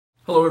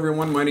Hello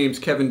everyone, my name is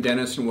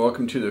Denis and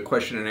welcome to the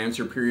question and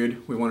answer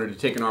period. We wanted to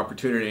take an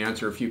opportunity to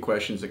answer a few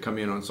questions that come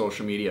in on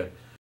social media.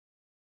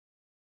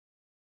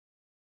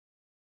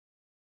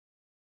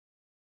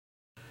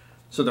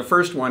 So the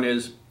first one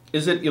is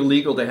it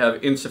illegal to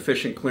have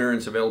insufficient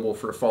clearance available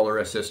for a fall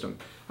arrest system?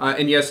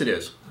 And yes, it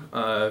is.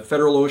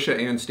 Federal OSHA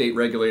and state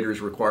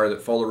regulators require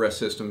that fall arrest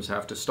systems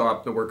have to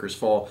stop the worker's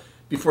fall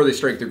before they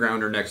strike the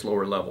ground or next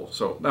lower level.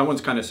 So that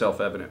one's kind of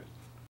self-evident.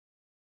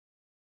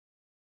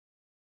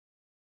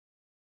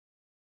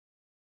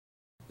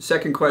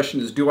 Second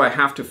question is, do I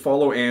have to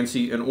follow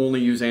ANSI and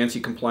only use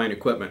ANSI compliant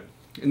equipment?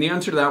 And the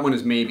answer to that one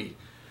is maybe.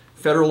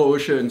 Federal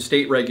OSHA and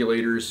state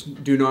regulators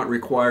do not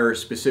require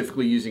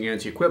specifically using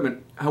ANSI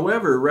equipment.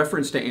 However,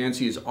 reference to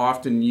ANSI is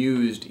often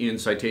used in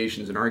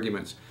citations and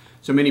arguments.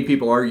 So many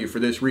people argue for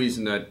this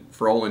reason that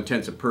for all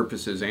intents and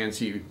purposes,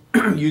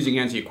 using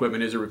ANSI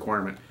equipment is a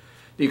requirement.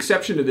 The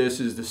exception to this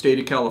is the state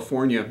of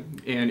California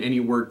and any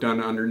work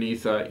done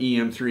underneath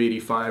EM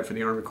 385 for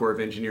the Army Corps of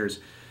Engineers,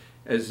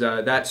 as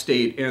that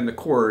state and the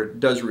Corps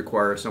does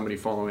require somebody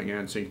following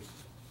ANSI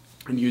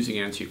and using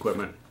ANSI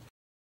equipment.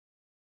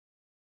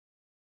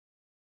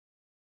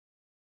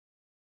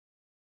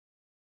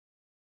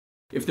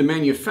 If the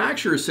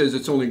manufacturer says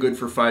it's only good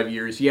for 5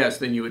 years, yes,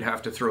 then you would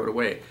have to throw it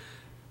away.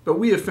 But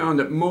we have found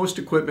that most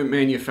equipment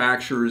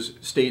manufacturers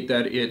state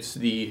that it's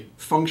the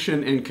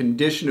function and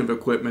condition of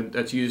equipment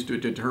that's used to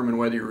determine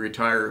whether you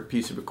retire a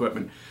piece of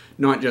equipment,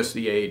 not just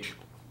the age.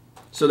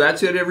 So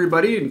that's it,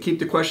 everybody, and keep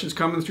the questions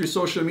coming through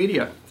social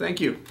media. Thank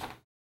you.